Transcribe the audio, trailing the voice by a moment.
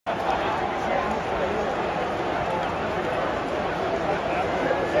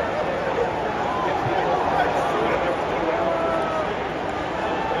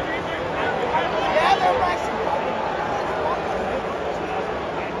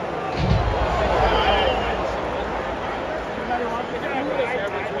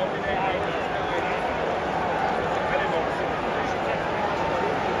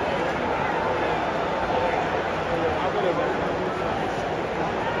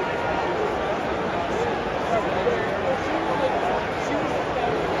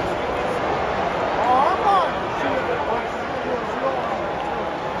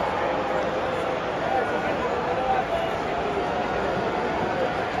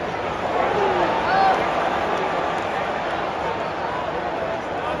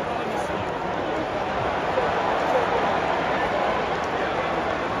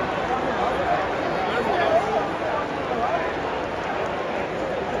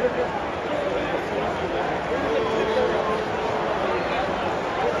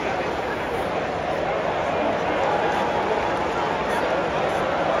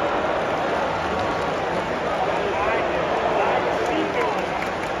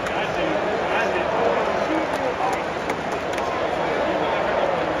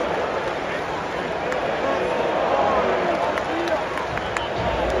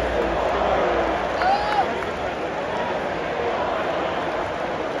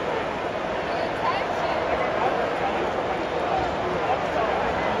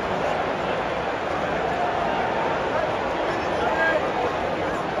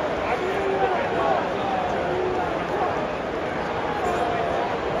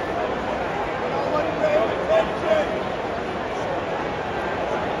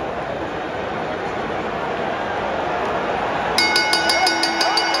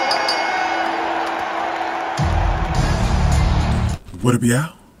What up,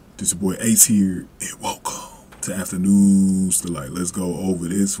 y'all? This your boy Ace here, and welcome to Afternoons Delight. Let's go over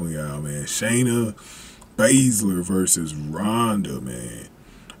this one, y'all, man. Shayna Baszler versus Ronda, man.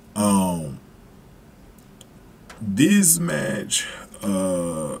 This match,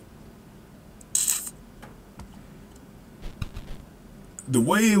 the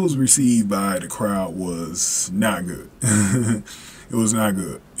way it was received by the crowd was not good. It was not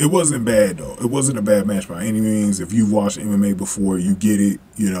good. It wasn't bad, though. It wasn't a bad match by any means. If you've watched MMA before, you get it,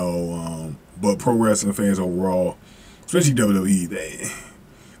 you know. But pro wrestling fans overall, especially WWE,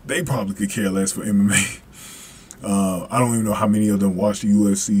 they probably could care less for MMA. I don't even know how many of them watch the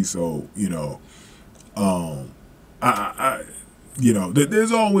UFC, so, you know, you know,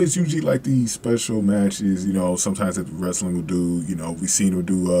 there's always usually like these special matches, you know, sometimes that wrestling will do, you know, we've seen them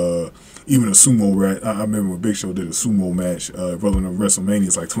do even a sumo match. I remember when Big Show did a sumo match rolling on WrestleMania,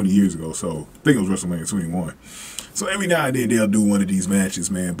 it's like 20 years ago, so I think it was WrestleMania 21. So every now and then they'll do one of these matches,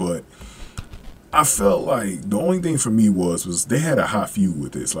 man, but I felt like the only thing for me was they had a hot feud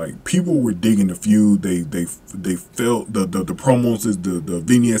with this. Like, people were digging the feud. They felt the promos, the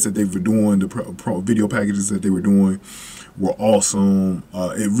vignettes that they were doing, the pro video packages that they were doing were awesome.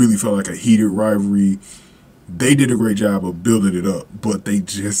 It really felt like a heated rivalry. They did a great job of building it up, but they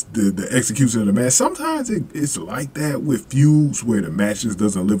just the execution of the match. Sometimes it's like that with feuds where the matches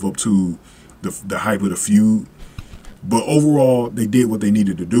doesn't live up to the hype of the feud. But overall, they did what they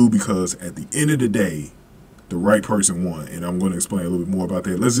needed to do, because at the end of the day, the right person won. And I'm going to explain a little bit more about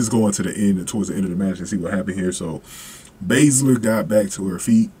that. Let's just go into the end, towards the end of the match, and see what happened here. So, Baszler got back to her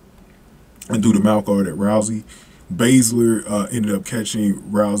feet and threw the mouth guard at Rousey. Baszler ended up catching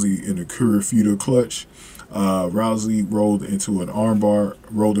Rousey in a Kirifuda clutch. Rousey rolled her into an armbar.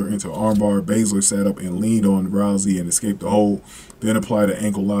 Baszler sat up and leaned on Rousey and escaped the hold. Then applied an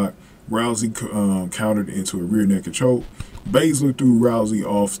ankle lock. Rousey countered into a rear naked choke. Baszler threw Rousey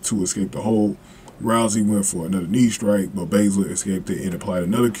off to escape the hold. Rousey went for another knee strike, but Baszler escaped it and applied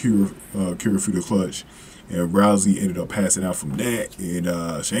another Kirifuda clutch. And Rousey ended up passing out from that. And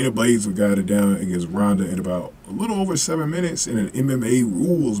Shayna Baszler got it down against Ronda in about a little over 7 minutes in an MMA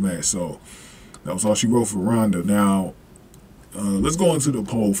rules match. So that was all she wrote for Ronda. Now, let's go into the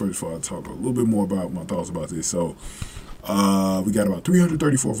poll first before I talk a little bit more about my thoughts about this. So, we got about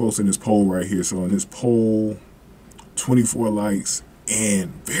 334 votes in this poll right here. So in this poll, 24 likes, and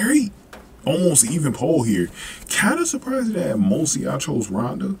very almost even poll here. Kind of surprised that most of y'all chose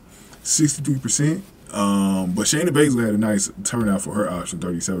Ronda, 63%. But Shayna Baszler had a nice turnout for her option,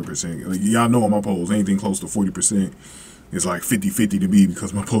 37%. Like, y'all know on my polls, anything close to 40% is like 50-50 to me,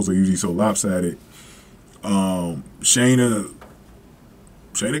 because my polls are usually so lopsided. Shayna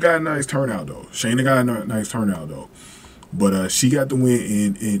got a nice turnout though. But she got the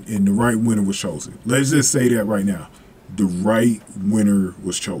win, and the right winner was chosen. Let's just say that right now, the right winner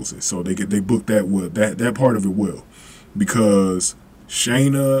was chosen. So they booked that part of it well, because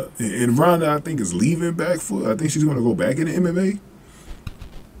Shayna and Ronda, I think, is leaving back for. I think she's going to go back into MMA,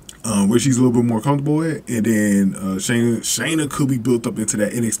 where she's a little bit more comfortable at. And then Shayna could be built up into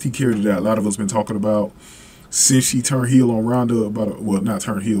that NXT character that a lot of us been talking about since she turned heel on Ronda not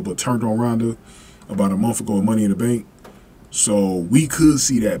turned heel, but turned on Ronda about a month ago at Money in the Bank. So we could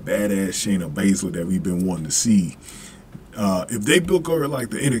see that badass Shayna Baszler that we've been wanting to see. If they build her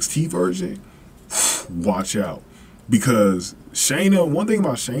like the NXT version, watch out. Because Shayna, one thing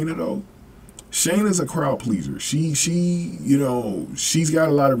about Shayna though, Shayna's a crowd pleaser. You know, she's got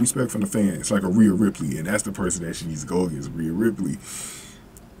a lot of respect from the fans, like a Rhea Ripley, and that's the person that she needs to go against, Rhea Ripley.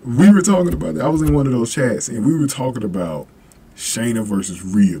 We were talking about that. I was in one of those chats, and we were talking about Shayna versus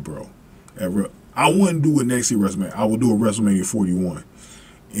Rhea, bro. I wouldn't do it next year WrestleMania. I would do a WrestleMania 41.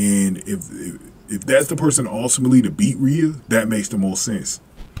 And if that's the person ultimately to beat Rhea, that makes the most sense.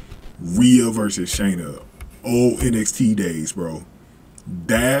 Rhea versus Shayna, old NXT days, bro.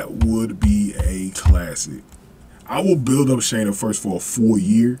 That would be a classic. I will build up Shayna first for a full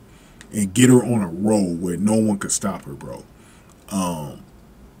year and get her on a roll where no one could stop her, bro.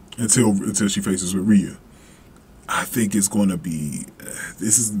 Until she faces with Rhea. I think it's gonna be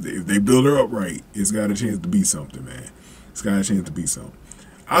if they build her up right, it's got a chance to be something, man. It's got a chance to be something.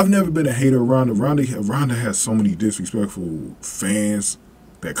 I've never been a hater of Ronda. Ronda has so many disrespectful fans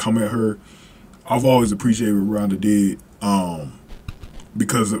that come at her. I've always appreciated what Ronda did.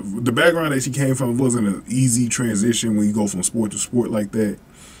 Because of the background that she came from wasn't an easy transition when you go from sport to sport like that.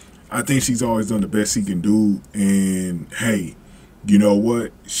 I think she's always done the best she can do. And, hey, you know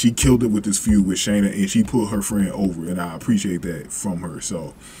what? She killed it with this feud with Shayna, and she put her friend over, and I appreciate that from her.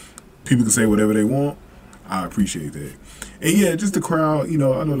 So, people can say whatever they want. I appreciate that. And, yeah, just the crowd. You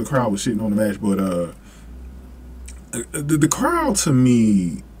know, I know the crowd was shitting on the match, but the crowd, to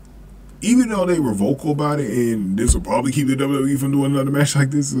me, even though they were vocal about it, and this will probably keep the WWE from doing another match like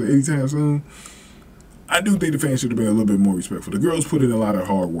this anytime soon, I do think the fans should have been a little bit more respectful. The girls put in a lot of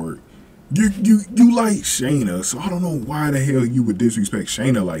hard work. You like Shayna, so I don't know why the hell you would disrespect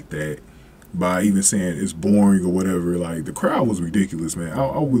Shayna like that by even saying it's boring or whatever. Like, the crowd was ridiculous, man.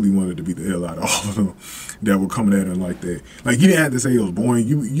 I really wanted to beat the hell out of all of them that were coming at him like that. Like, you didn't have to say it was boring.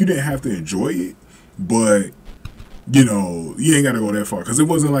 You didn't have to enjoy it, but you know, you ain't got to go that far, because it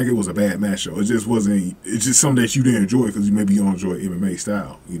wasn't like it was a bad match, though. It just wasn't, it's just something that you didn't enjoy because maybe you don't enjoy MMA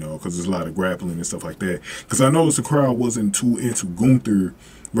style, you know, because there's a lot of grappling and stuff like that. Because I noticed the crowd wasn't too into Gunther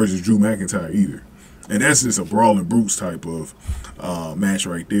versus Drew McIntyre either. And that's just a brawling brutes type of match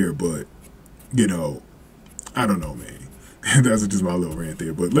right there. But, you know, I don't know, man. That's just my little rant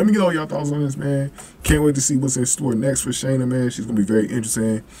there. But let me get all y'all thoughts on this, man. Can't wait to see what's in store next for Shayna, man. She's going to be very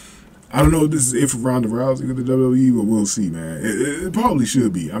interesting. I don't know if this is it for Ronda Rousey with the WWE, but we'll see, man. It probably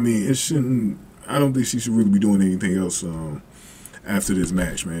should be. I mean, it shouldn't. I don't think she should really be doing anything else after this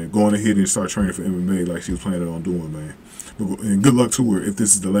match, man. Going ahead and start training for MMA like she was planning on doing, man. And good luck to her if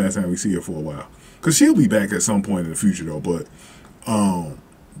this is the last time we see her for a while, because she'll be back at some point in the future, though. But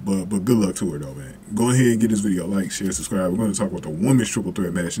good luck to her, though, man. Go ahead and get this video a like, share, subscribe. We're going to talk about the women's triple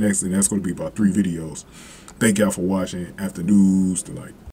threat match next, and that's going to be about 3 videos. Thank y'all for watching. After news, to like.